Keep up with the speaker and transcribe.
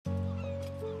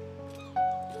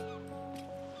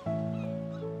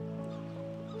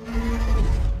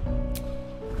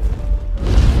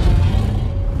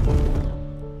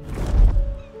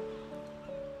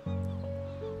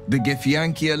The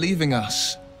Githyanki are leaving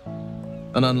us.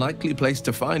 An unlikely place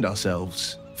to find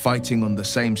ourselves, fighting on the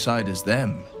same side as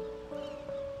them.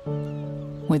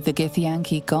 With the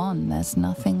Githyanki gone, there's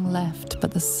nothing left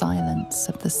but the silence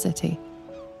of the city.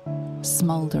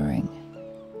 Smoldering,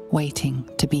 waiting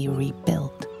to be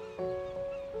rebuilt.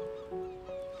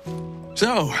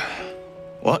 So,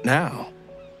 what now?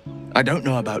 I don't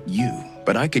know about you,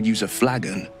 but I could use a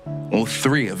flagon, or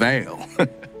 3 of ale.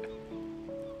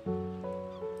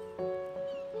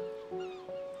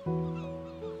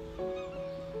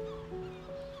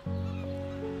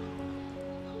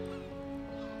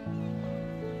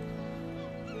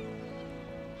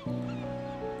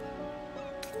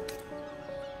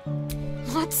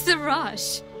 What's the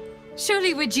rush?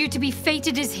 Surely we're due to be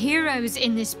fated as heroes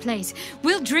in this place.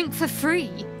 We'll drink for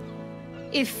free.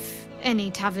 If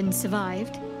any taverns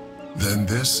survived. Then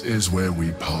this is where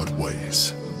we part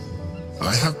ways.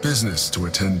 I have business to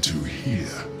attend to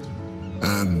here,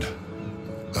 and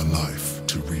a life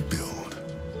to rebuild.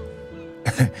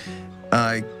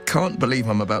 I can't believe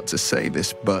I'm about to say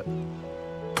this, but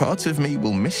part of me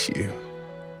will miss you.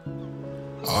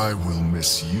 I will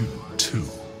miss you too.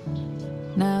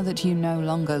 Now that you no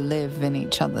longer live in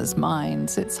each other's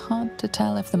minds, it's hard to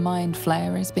tell if the mind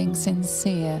flayer is being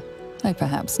sincere, though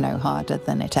perhaps no harder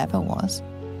than it ever was.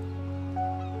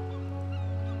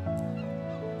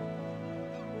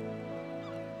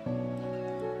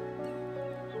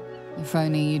 If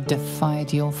only you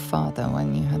defied your father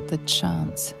when you had the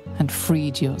chance, and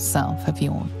freed yourself of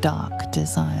your dark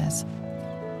desires.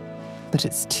 But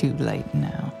it's too late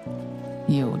now.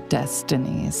 Your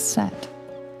destiny is set.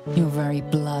 Your very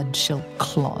blood shall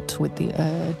clot with the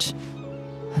urge,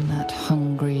 and that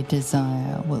hungry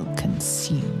desire will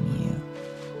consume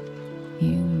you.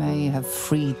 You may have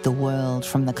freed the world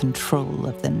from the control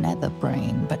of the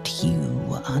Netherbrain, but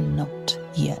you are not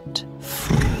yet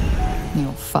free.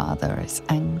 Your father is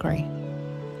angry.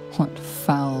 What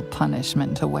foul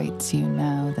punishment awaits you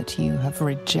now that you have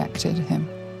rejected him?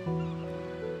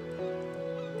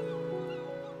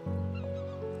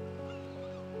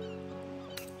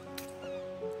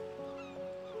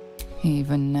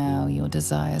 Even now, your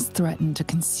desires threaten to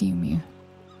consume you.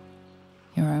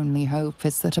 Your only hope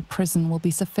is that a prison will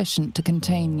be sufficient to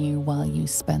contain you while you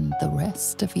spend the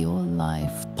rest of your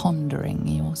life pondering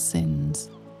your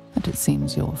sins. But it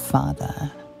seems your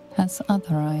father has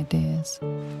other ideas.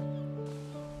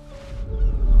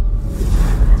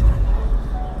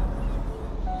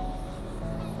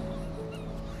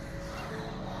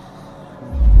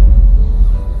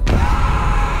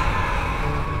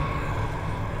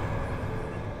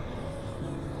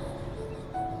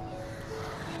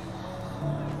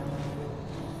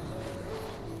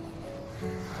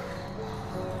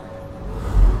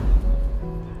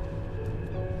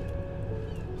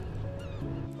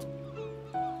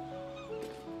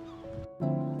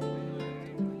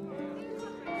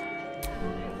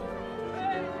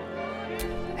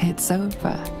 It's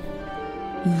over.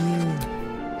 You,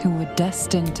 who were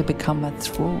destined to become a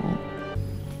thrall.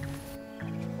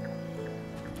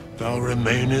 Thou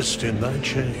remainest in thy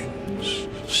chains,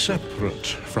 separate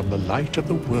from the light of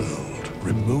the world,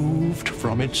 removed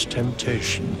from its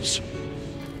temptations.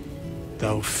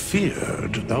 Thou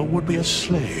feared thou would be a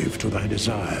slave to thy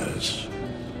desires.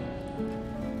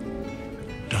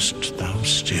 Dost thou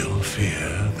still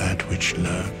fear that which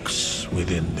lurks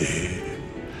within thee?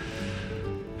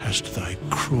 Hast thy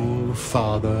cruel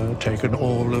father taken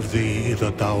all of thee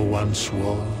that thou once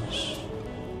was?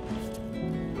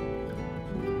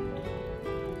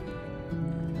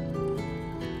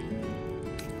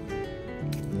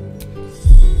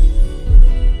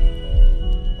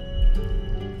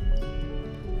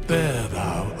 There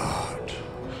thou art,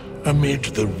 amid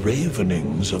the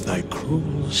ravenings of thy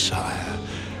cruel sire,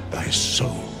 thy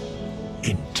soul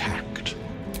intact.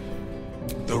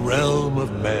 The realm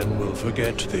of men will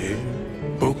forget thee,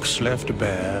 books left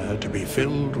bare to be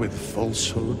filled with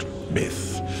falsehood,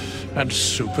 myth, and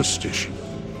superstition.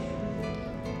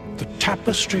 The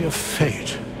tapestry of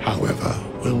fate, however,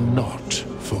 will not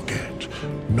forget,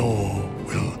 nor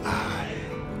will I.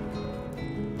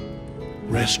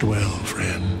 Rest well,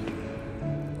 friend.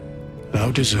 Thou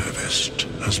deservest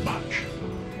as much.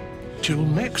 Till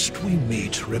next we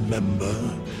meet, remember,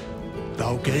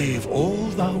 thou gave all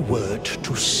thou wert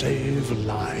to save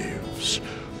lives,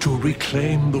 to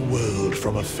reclaim the world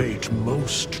from a fate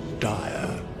most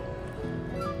dire.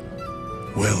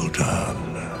 Well done.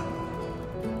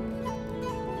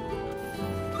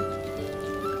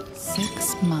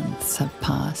 6 months have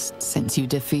passed since you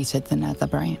defeated the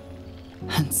Netherbrain.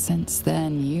 And since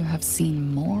then, you have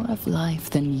seen more of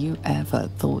life than you ever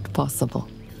thought possible.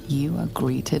 you are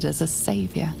greeted as a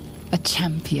savior, a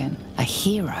champion, a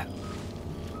hero.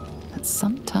 But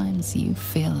sometimes you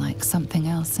feel like something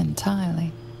else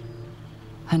entirely.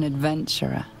 An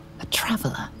adventurer, a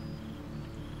traveler,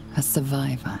 a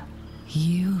survivor.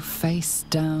 You faced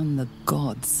down the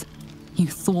gods. You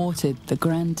thwarted the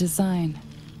grand design.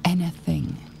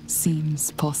 Anything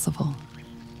seems possible.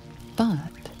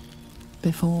 But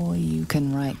before you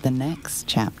can write the next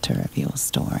chapter of your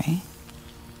story,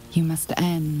 you must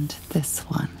end this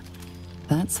one.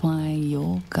 That's why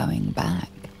you're going back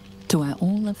to where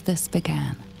all of this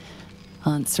began,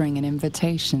 answering an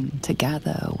invitation to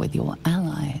gather with your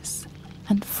allies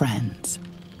and friends.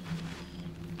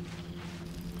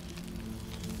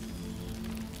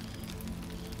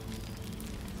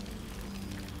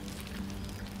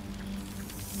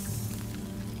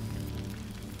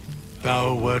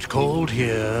 Thou wert called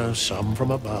here, some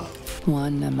from above.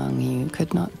 One among you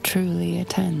could not truly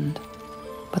attend,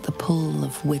 but the pull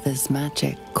of Wither's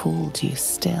magic called you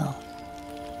still.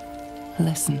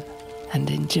 Listen and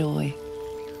enjoy,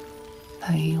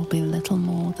 though you'll be little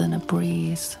more than a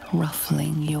breeze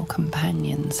ruffling your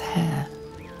companion's hair.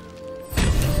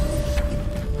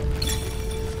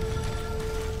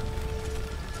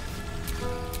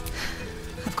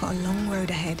 I've got a long road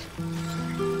ahead.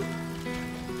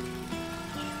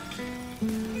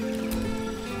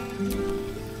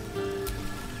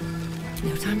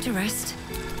 No time to rest.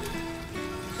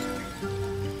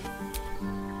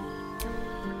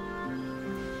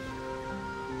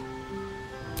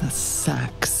 The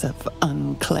sacks of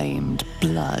unclaimed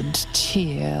blood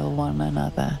cheer one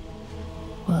another,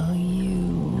 while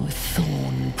you,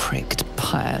 thorn-pricked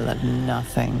pile of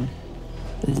nothing,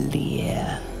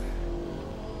 leer.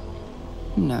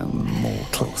 No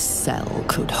mortal cell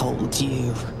could hold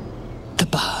you. The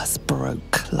bars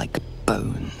broke like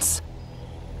bones.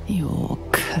 Your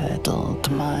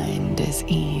curdled mind is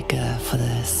eager for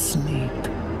their sleep,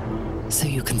 so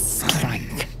you can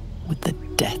strike with the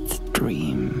death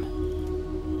dream.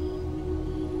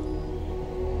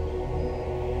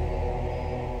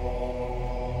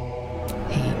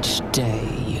 Each day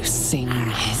you sing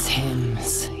his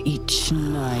hymns, each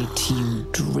night you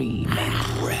dream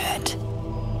in red.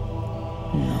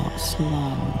 Not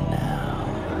long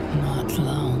now, not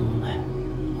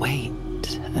long. Wait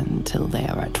until they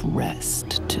are at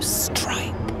rest to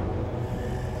strike.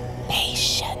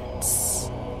 Patience.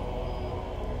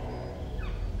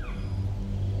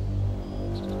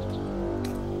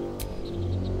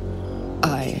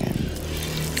 Iron,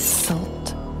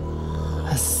 salt,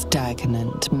 a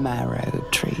stagnant marrow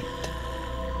treat.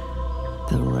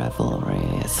 The revelry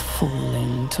is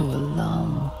falling to a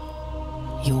lull.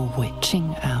 Your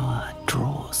witching hour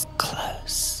draws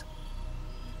close.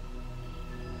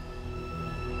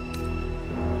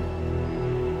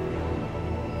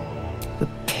 The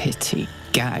pity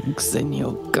gags in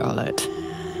your gullet.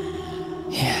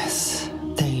 Yes,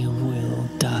 they will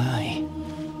die.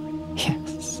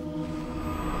 Yes,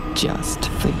 just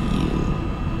for you.